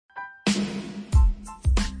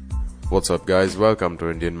What's up, guys? Welcome to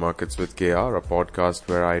Indian Markets with KR, a podcast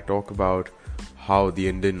where I talk about how the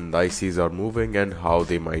Indian indices are moving and how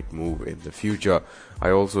they might move in the future. I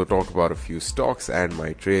also talk about a few stocks and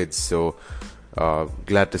my trades. So,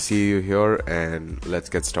 glad to see you here, and let's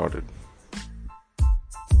get started.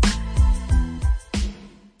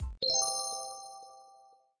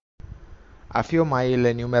 Afio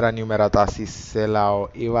maile numeratasis selao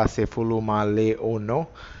iwa se fuluma le ono.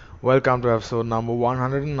 Welcome to episode number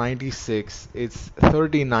 196. It's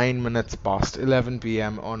 39 minutes past 11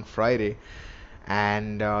 p.m. on Friday.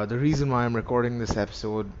 And the reason why I'm recording this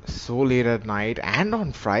episode so late at night and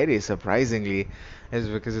on Friday, surprisingly, is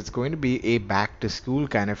because it's going to be a back to school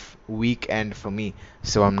kind of weekend for me.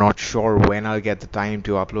 So I'm not sure when I'll get the time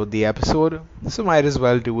to upload the episode. So might as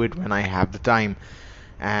well do it when I have the time.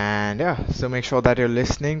 And yeah, so make sure that you're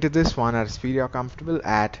listening to this one at a speed you're comfortable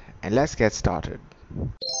at, and let's get started.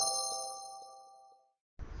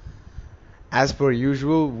 As per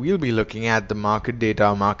usual, we'll be looking at the market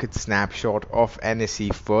data, market snapshot of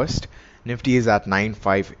NSE first. Nifty is at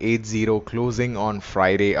 9580, closing on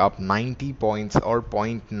Friday up 90 points or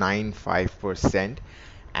 0.95%.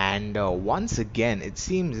 And once again, it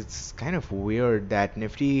seems it's kind of weird that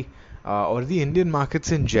Nifty or the Indian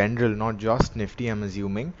markets in general, not just Nifty, I'm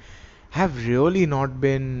assuming, have really not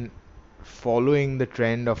been following the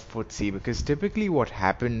trend of FTSE, because typically what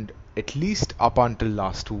happened, at least up until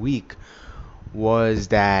last week, was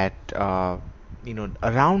that around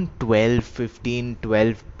 12:15,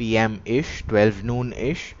 12 p.m. ish, 12 noon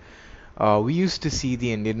ish, we used to see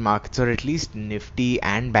the Indian markets, or at least Nifty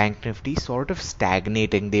and Bank Nifty, sort of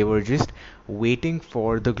stagnating. They were just waiting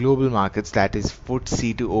for the global markets, that is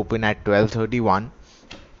FTSE, to open at 12:31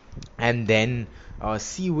 and then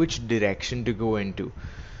see which direction to go into.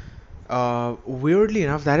 Weirdly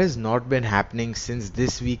enough, that has not been happening since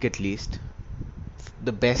this week at least.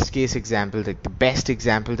 The best example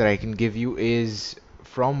that I can give you is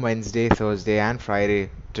from Wednesday, Thursday, and Friday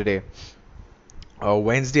today.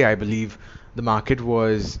 Wednesday, I believe, the market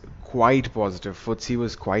was quite positive. FTSE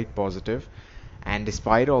was quite positive, and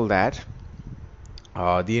despite all that,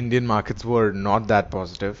 the Indian markets were not that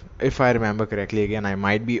positive. If I remember correctly, again, I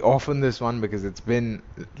might be off on this one because it's been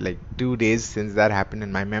like 2 days since that happened,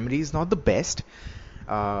 and my memory is not the best,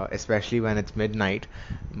 especially when it's midnight.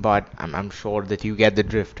 But I'm sure that you get the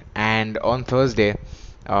drift. And on Thursday,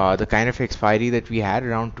 the kind of expiry that we had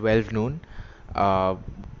around 12 noon,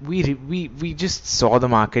 we just saw the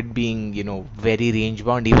market being very range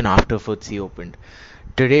bound even after FTSE opened.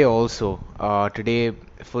 Today also, today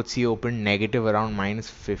FTSE opened negative around minus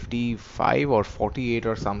 55 or 48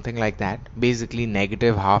 or something like that. Basically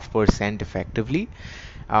negative 0.5% effectively,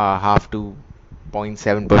 half to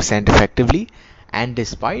 0.7% effectively. And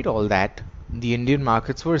despite all that, the Indian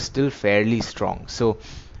markets were still fairly strong. So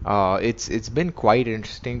it's been quite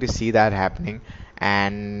interesting to see that happening.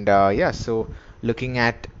 And so looking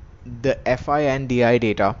at the FI and DI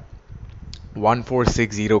data,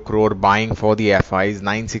 1460 crore buying for the FIs,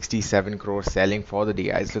 967 crore selling for the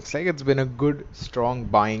DIs. Looks like it's been a good, strong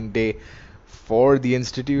buying day for the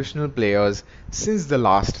institutional players since the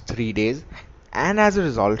last 3 days. And as a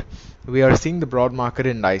result, we are seeing the broad market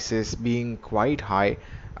indices being quite high.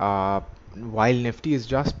 While Nifty is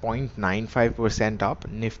just 0.95% up,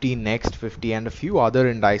 Nifty, Next 50, and a few other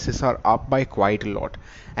indices are up by quite a lot.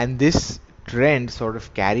 And this trend sort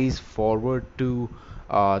of carries forward to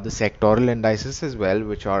the sectoral indices as well,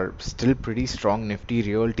 which are still pretty strong. Nifty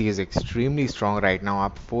Realty is extremely strong right now,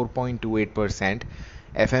 up 4.28%.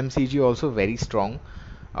 FMCG also very strong.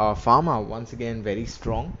 Pharma once again very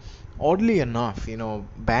strong. Oddly enough,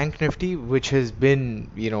 Bank Nifty, which has been,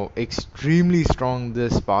 extremely strong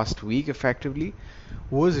this past week effectively,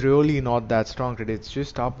 was really not that strong today. It's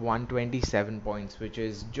just up 127 points, which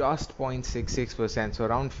is just 0.66%, so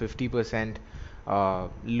around 50%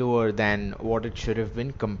 lower than what it should have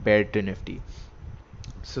been compared to Nifty.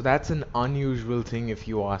 So that's an unusual thing if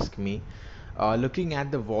you ask me. Looking at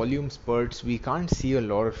the volume spurts, we can't see a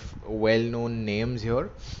lot of well-known names here.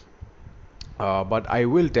 But I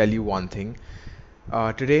will tell you one thing.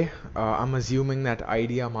 Today, I'm assuming that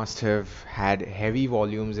Idea must have had heavy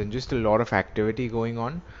volumes and just a lot of activity going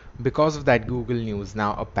on because of that Google news.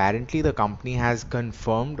 Now, apparently, the company has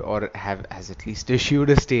confirmed, or has at least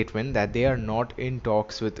issued a statement that they are not in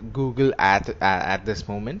talks with Google at this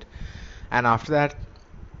moment. And after that,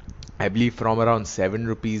 I believe from around 7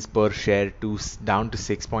 rupees per share to down to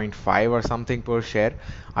 6.5 or something per share,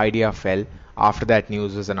 Idea fell after that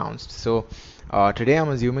news was announced. So today I'm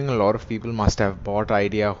assuming a lot of people must have bought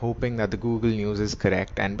Idea hoping that the Google news is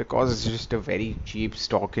correct, and because it's just a very cheap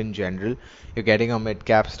stock in general, you're getting a mid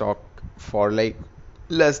cap stock for like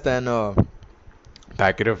less than a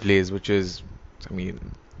packet of Lay's, which is, I mean,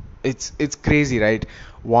 it's crazy, right?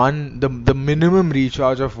 The minimum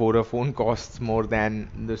recharge of Vodafone costs more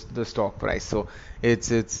than the stock price, so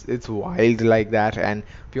it's wild like that, and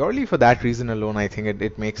purely for that reason alone, I think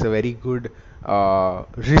it makes a very good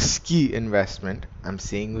risky investment. I'm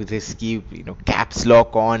saying risky, caps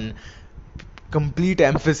lock on, complete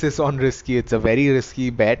emphasis on risky. It's a very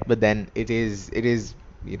risky bet, but then it is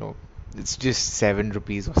you know it's just 7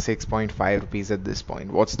 rupees or 6.5 rupees at this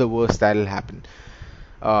point. What's the worst that'll happen?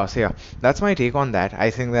 So yeah, that's my take on that.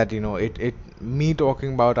 I think that it me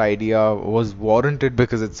talking about Idea was warranted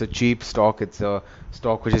because it's a cheap stock. It's a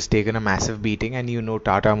stock which has taken a massive beating, and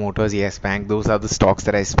Tata Motors, Yes Bank, those are the stocks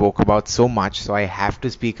that I spoke about so much. So I have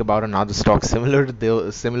to speak about another stock similar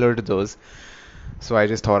to those. So I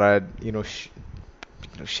just thought I'd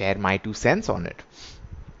share my 2 cents on it.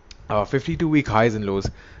 52-week highs and lows.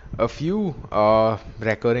 A few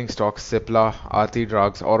recurring stocks: Cipla, Aarti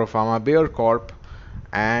Drugs, Auropharma, Bayer Corp,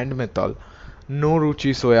 and Mittal. No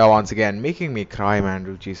Ruchi Soya once again, making me cry, man.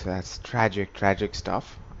 Ruchi Soya, that's tragic, tragic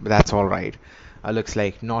stuff. But that's all right. Looks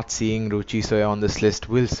like not seeing Ruchi Soya on this list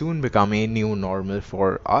will soon become a new normal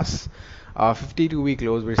for us. 52-week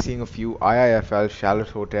lows. We're seeing a few IIFL, Chalet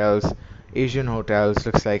Hotels, Asian hotels.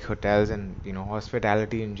 Looks like hotels and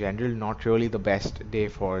hospitality in general, not really the best day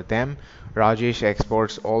for them. Rajesh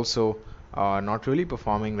Exports also not really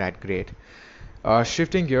performing that great.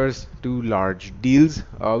 Shifting gears to large deals,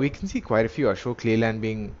 we can see quite a few. Ashok Leyland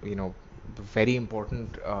being, very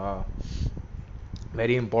important,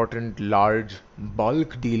 very important large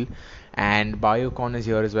bulk deal, and Biocon is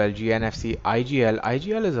here as well. GNFC, IGL.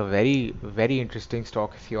 IGL is a very, very interesting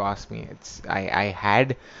stock if you ask me. I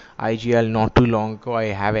had IGL not too long ago. I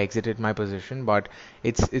have exited my position, but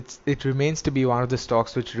it remains to be one of the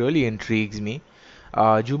stocks which really intrigues me.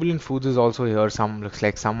 Jubilant Foods is also here. Looks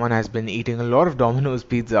like someone has been eating a lot of Domino's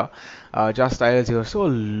pizza. Just Styles here. So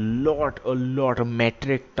a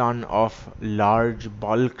metric ton of large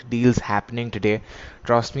bulk deals happening today.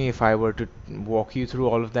 Trust me, if I were to walk you through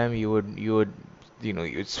all of them, you'd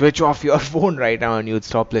switch off your phone right now and you'd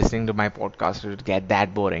stop listening to my podcast. It would get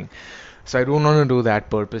that boring. So I don't want to do that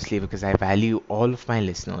purposely because I value all of my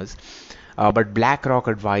listeners. But BlackRock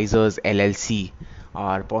Advisors LLC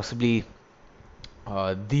are possibly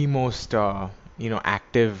the most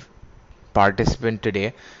active participant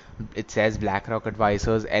today. It says BlackRock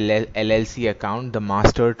Advisors LLC account, the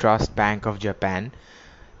Master Trust Bank of Japan.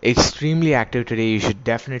 Extremely active today. You should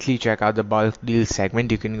definitely check out the bulk deals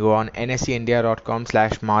segment. You can go on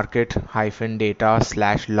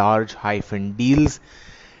nseindia.com/market-data/large-deals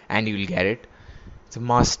and you'll get it. It's a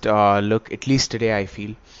must look, at least today, I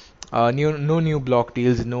feel. No new block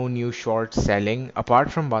deals, no new short selling apart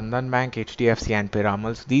from Bandhan Bank, HDFC, and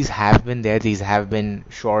Piramal. So these have been there. These have been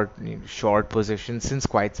short positions since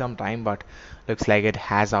quite some time, but looks like it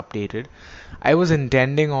has updated. I was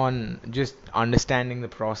intending on just understanding the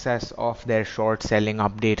process of their short selling,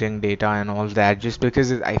 updating data, and all that, just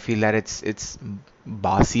because I feel that it's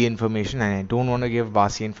bossy information, and I don't want to give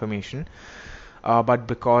bossy information. But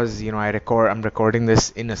because I'm recording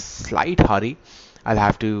this in a slight hurry, I'll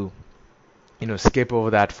have to skip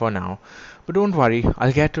over that for now. But don't worry,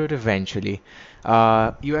 I'll get to it eventually.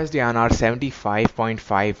 USD INR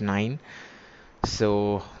 75.59.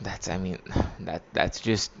 So that's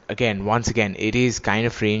just, again, once again, it is kind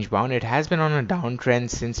of range bound. It has been on a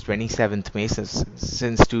downtrend since 27th May,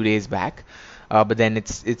 since 2 days back. But then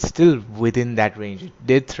it's still within that range. It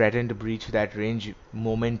did threaten to breach that range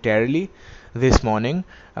momentarily this morning,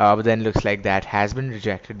 but then looks like that has been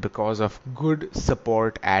rejected because of good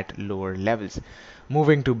support at lower levels.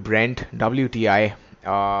 Moving to Brent WTI,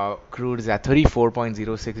 crude is at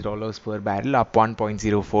 $34.06 per barrel, up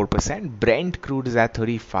 1.04%. Brent crude is at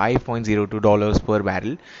 $35.02 per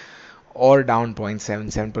barrel, or down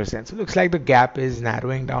 0.77%. So it looks like the gap is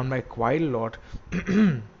narrowing down by quite a lot.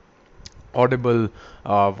 Audible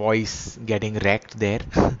voice getting wrecked there.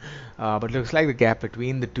 But looks like the gap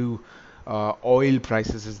between the two oil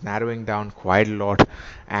prices is narrowing down quite a lot,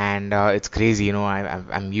 and it's crazy.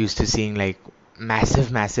 I'm used to seeing like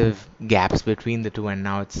massive gaps between the two, and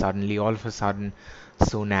now it's suddenly, all of a sudden,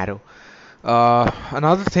 so narrow.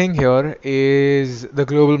 Another thing here is the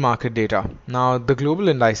global market data. Now, the global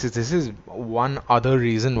indices, this is one other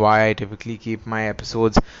reason why I typically keep my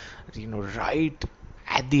episodes, right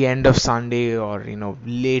at the end of Sunday, or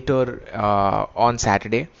later on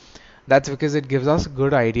Saturday. That's because it gives us a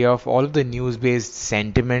good idea of all of the news-based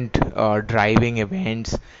sentiment driving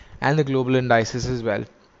events and the global indices as well.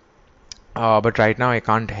 But right now I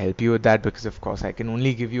can't help you with that because, of course, I can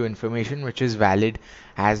only give you information which is valid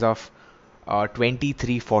as of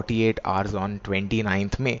 23:48 hours on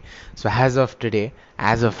 29th May. So as of today,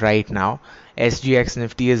 as of right now, SGX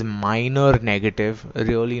Nifty is minor negative,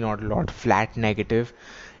 really not a lot, flat negative.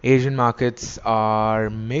 Asian markets are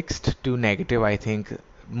mixed to negative, I think.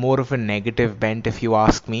 More of a negative bent, if you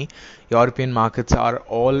ask me. European markets are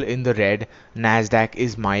all in the red. Nasdaq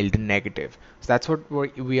is mild negative. So that's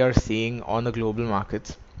what we are seeing on the global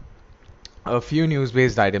markets. A few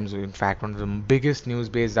news-based items. In fact, one of the biggest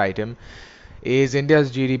news-based item is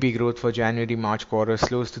India's GDP growth for January-March quarter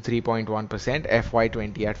slows to 3.1%,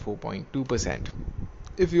 FY20 at 4.2%.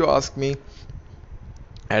 If you ask me,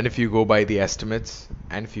 and if you go by the estimates,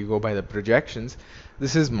 and if you go by the projections,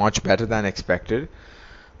 this is much better than expected.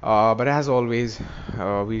 But as always,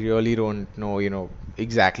 we really don't know,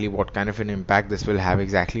 exactly what kind of an impact this will have,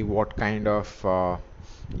 exactly what kind of,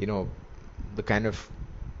 the kind of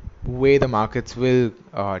way the markets will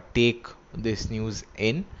take this news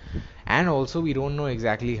in. And also, we don't know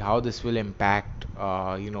exactly how this will impact,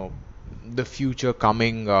 the future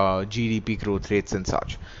coming GDP growth rates and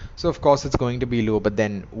such. So, of course, it's going to be low, but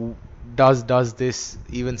then does this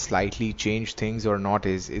even slightly change things or not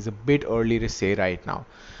is a bit early to say right now.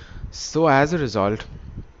 So as a result,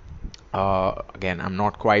 again, I'm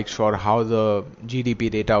not quite sure how the GDP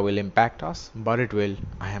data will impact us, but it will,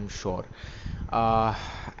 I am sure.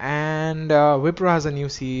 And Wipro has a new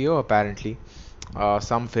CEO apparently.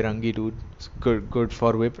 Some Firangi dude. It's good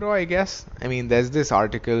for Wipro, I guess. I mean, there's this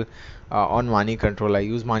article on Money Control. I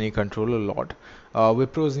use Money Control a lot.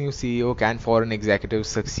 Wipro's new CEO: Can foreign executives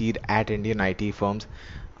succeed at Indian IT firms?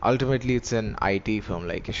 Ultimately, it's an IT firm.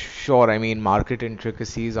 Like, sure, I mean, market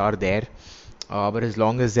intricacies are there, but as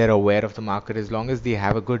long as they're aware of the market, as long as they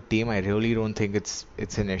have a good team, I really don't think it's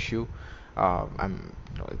an issue.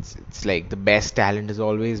 It's like the best talent is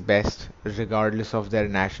always best, regardless of their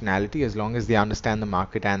nationality. As long as they understand the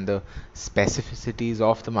market and the specificities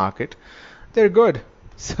of the market, they're good.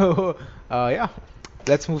 So, yeah,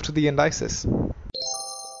 let's move to the indices.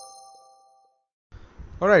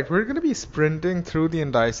 Alright, we're going to be sprinting through the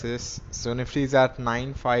indices. So Nifty is at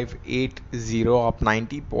 9580, up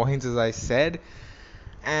 90 points as I said.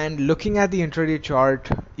 And looking at the intraday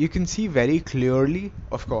chart, you can see very clearly,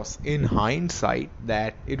 of course, in hindsight,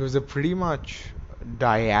 that it was a pretty much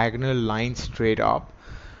diagonal line straight up.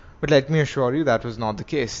 But let me assure you that was not the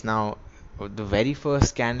case. Now, the very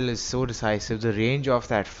first candle is so decisive. The range of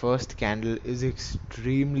that first candle is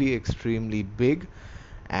extremely, extremely big.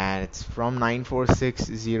 And it's from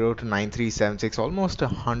 9460 to 9376, almost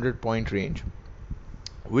 100-point range,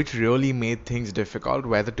 which really made things difficult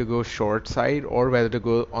whether to go short side or whether to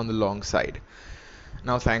go on the long side.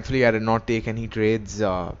 Now, thankfully, I did not take any trades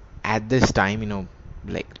at this time.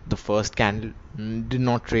 Like the first candle, did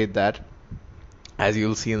not trade that, as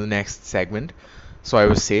you'll see in the next segment. So I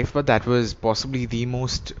was safe, but that was possibly the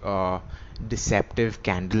most deceptive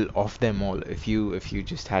candle of them all. If you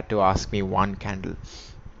just had to ask me one candle.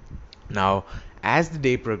 Now, as the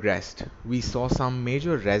day progressed, we saw some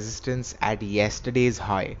major resistance at yesterday's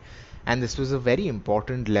high, and this was a very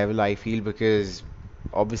important level, I feel, because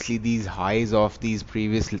obviously these highs of these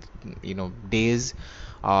previous days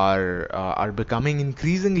are becoming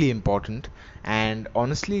increasingly important. And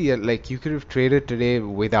honestly, like, you could have traded today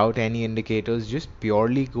without any indicators, just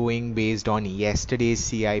purely going based on yesterday's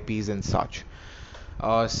CIPs and such.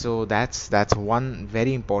 So that's one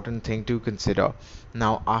very important thing to consider.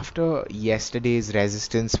 Now, after yesterday's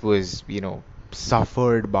resistance was,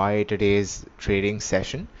 suffered by today's trading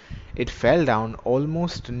session, it fell down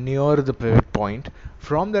almost near the pivot point.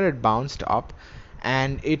 From there, it bounced up,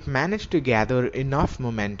 and it managed to gather enough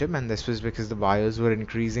momentum, and this was because the buyers were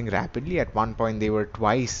increasing rapidly. At one point, they were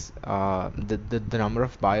twice, the number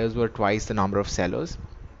of buyers were twice the number of sellers.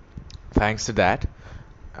 Thanks to that,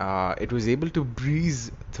 it was able to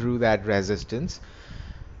breeze through that resistance,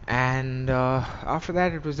 and after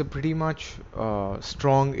that it was a pretty much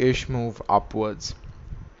strong-ish move upwards.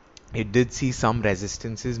 It did see some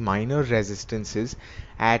resistances, minor resistances,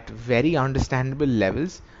 at very understandable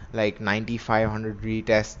levels like 9500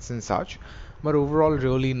 retests and such, but overall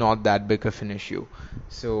really not that big of an issue.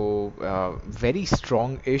 So very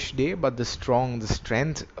strong-ish day, but the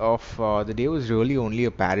strength of the day was really only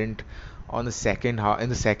apparent on the second half, in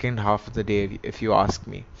the second half of the day, if you ask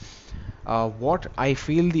me. What I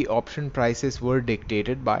feel the option prices were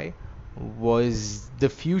dictated by was the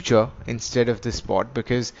future instead of the spot,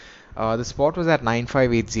 because the spot was at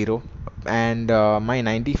 9580, and my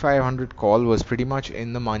 9500 call was pretty much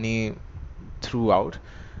in the money throughout.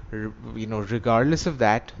 Regardless of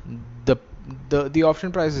that, the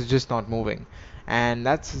option price is just not moving, and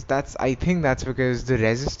that's I think that's because the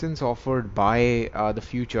resistance offered by the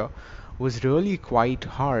future was really quite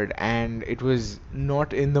hard, and it was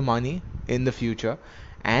not in the money in the future.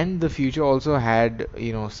 And the future also had,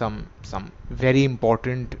 some very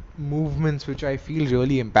important movements which I feel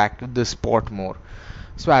really impacted the sport more.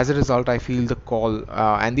 So as a result, I feel the call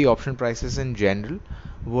and the option prices in general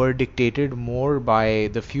were dictated more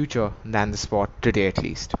by the future than the spot today, at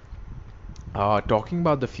least. Talking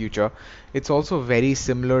about the future, it's also very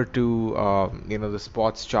similar to the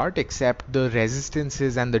spots chart, except the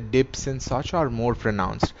resistances and the dips and such are more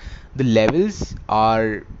pronounced. The levels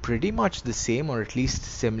are pretty much the same, or at least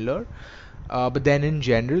similar. But then in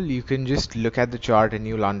general, you can just look at the chart and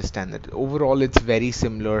you'll understand that overall it's very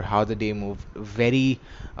similar how the day moved. Very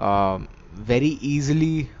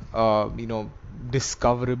easily,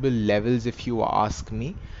 discoverable levels if you ask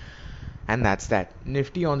me. And that's that.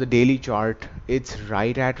 Nifty on the daily chart, it's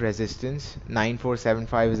right at resistance.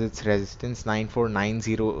 9475 is its resistance.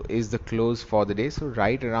 9490 is the close for the day. So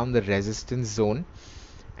right around the resistance zone.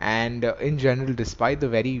 And in general, despite the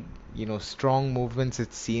very strong movements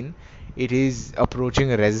it's seen, it is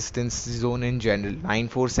approaching a resistance zone in general.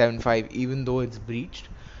 9475, even though it's breached,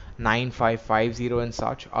 9550 and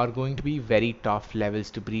such are going to be very tough levels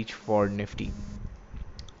to breach for Nifty.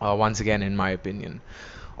 Once again, in my opinion.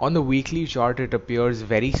 On the weekly chart, it appears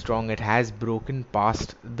very strong. It has broken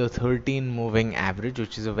past the 13 moving average,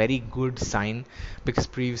 which is a very good sign because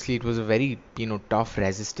previously it was a very tough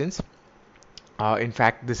resistance. In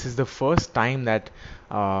fact, this is the first time that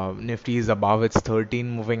Nifty is above its 13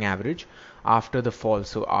 moving average after the fall.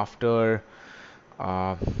 So after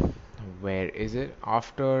uh, where is it?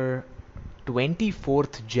 After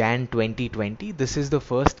 24th Jan 2020, this is the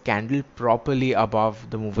first candle properly above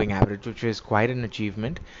the moving average, which is quite an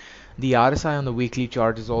achievement. The RSI on the weekly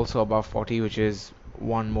chart is also above 40, which is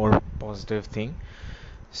one more positive thing.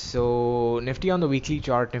 So Nifty on the weekly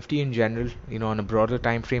chart, Nifty in general, on a broader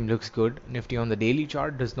time frame looks good. Nifty on the daily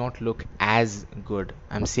chart does not look as good.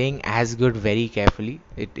 I'm saying as good very carefully.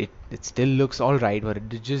 It still looks all right, but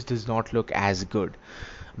it just does not look as good.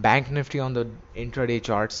 Bank Nifty on the intraday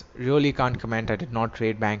charts, really can't comment. I did not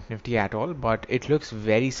trade Bank Nifty at all, but it looks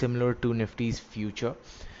very similar to Nifty's future.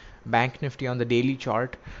 Bank Nifty on the daily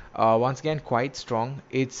chart, once again quite strong.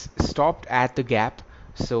 It's stopped at the gap.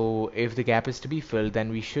 So if the gap is to be filled, then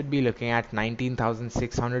we should be looking at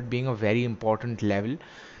 19,600 being a very important level.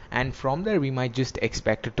 And from there, we might just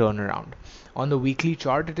expect a turnaround. On the weekly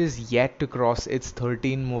chart, it is yet to cross its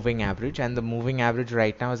 13 moving average, and the moving average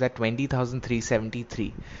right now is at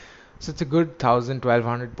 20,373. So it's a good 1,000,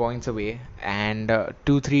 1,200 points away, and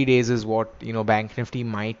 2-3 days is what Bank Nifty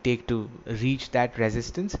might take to reach that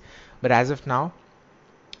resistance. But as of now,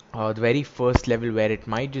 the very first level where it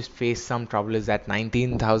might just face some trouble is at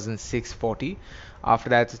 19,640. After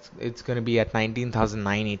that, it's going to be at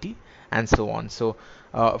 19,980 and so on. So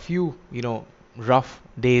a few rough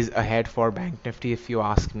days ahead for Bank Nifty if you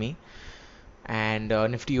ask me. And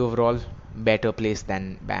Nifty overall better place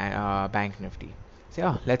than Bank Nifty. So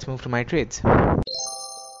yeah, let's move to my trades.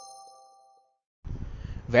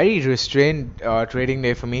 Very restrained trading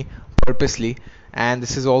day for me purposely, and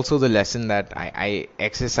this is also the lesson that I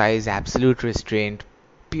exercise absolute restraint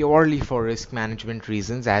purely for risk management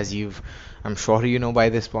reasons. As I'm sure you know by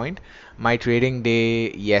this point, my trading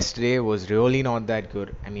day yesterday was really not that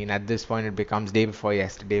good. I mean, at this point it becomes day before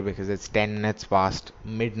yesterday because it's 10 minutes past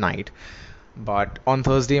midnight. But on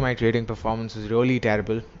Thursday, my trading performance was really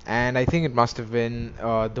terrible, and I think it must have been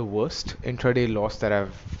the worst intraday loss that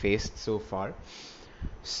I've faced so far.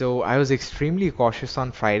 So I was extremely cautious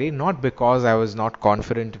on Friday, not because I was not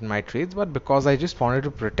confident in my trades, but because I just wanted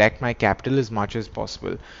to protect my capital as much as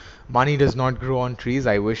possible. Money does not grow on trees.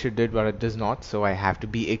 I wish it did, but it does not. So I have to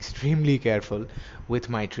be extremely careful with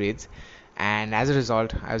my trades. And as a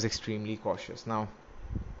result, I was extremely cautious. Now,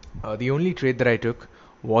 the only trade that I took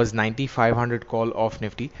was 9500 call off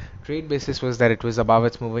Nifty. Trade basis was that it was above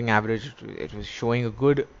its moving average. It was showing a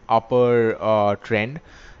good upper trend,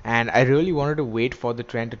 and I really wanted to wait for the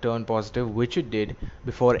trend to turn positive, which it did,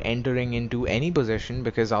 before entering into any position,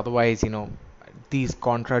 because otherwise, these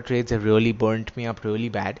contra trades have really burnt me up really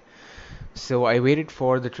bad. So I waited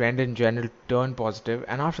for the trend in general to turn positive,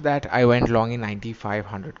 and after that I went long in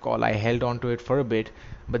 9500 call. I held on to it for a bit,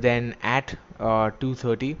 but then at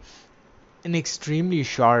 2:30, an extremely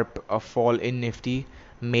sharp fall in Nifty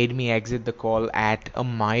made me exit the call at a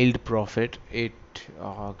mild profit.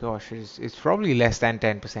 Oh gosh, it's probably less than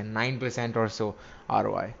 10%, 9% or so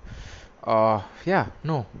ROI. Yeah,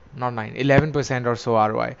 no, not 9, 11% or so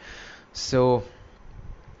ROI. So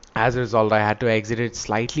as a result, I had to exit it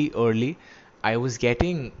slightly early. I was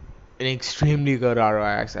getting an extremely good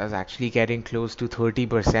ROI. I was actually getting close to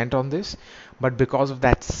 30% on this, but because of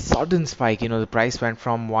that sudden spike, the price went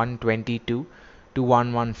from 122 to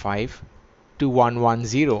 115 to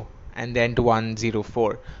 110 and then to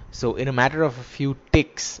 104. So in a matter of a few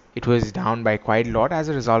ticks, it was down by quite a lot. As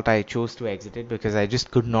a result, I chose to exit it because I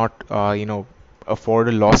just could not, afford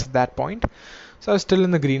a loss at that point. So I was still in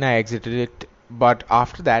the green. I exited it, but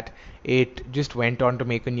after that, it just went on to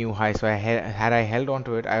make a new high. So had I held on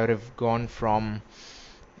to it, I would have gone from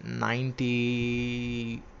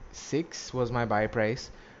 96 was my buy price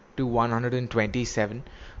to 127.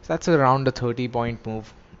 So that's around a 30-point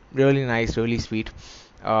move. Really nice, really sweet.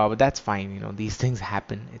 But that's fine. These things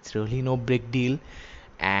happen. It's really no big deal.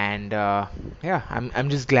 And yeah, I'm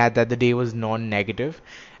just glad that the day was non-negative.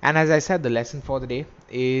 And as I said, the lesson for the day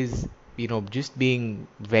is just being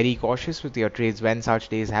very cautious with your trades when such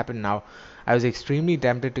days happen. Now, I was extremely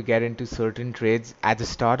tempted to get into certain trades at the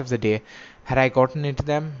start of the day. Had I gotten into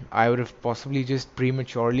them, I would have possibly just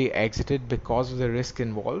prematurely exited because of the risk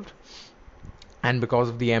involved and because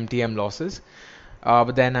of the MTM losses.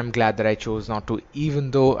 But then I'm glad that I chose not to,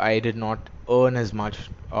 even though I did not earn as much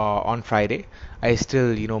on Friday. I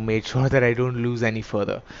still, made sure that I don't lose any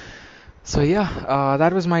further. So yeah,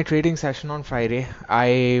 that was my trading session on Friday.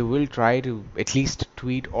 I will try to at least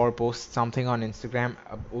tweet or post something on Instagram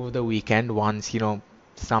over the weekend once,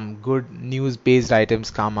 some good news-based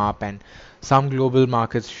items come up and some global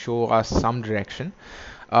markets show us some direction.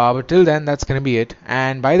 But till then, that's going to be it.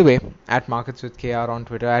 And by the way, at Markets with KR on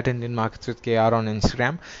Twitter, at Indian Markets with KR on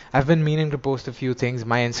Instagram, I've been meaning to post a few things.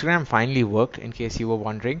 My Instagram finally worked, in case you were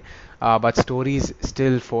wondering, but stories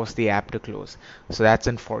still force the app to close. So that's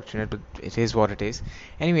unfortunate, but it is what it is.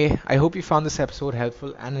 Anyway, I hope you found this episode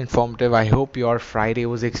helpful and informative. I hope your Friday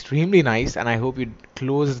was extremely nice, and I hope you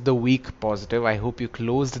closed the week positive. I hope you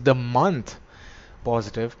closed the month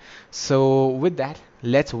positive. So with that,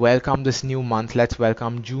 let's welcome this new month. Let's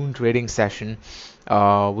welcome June trading session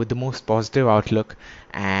with the most positive outlook.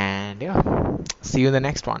 And yeah, see you in the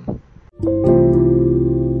next one.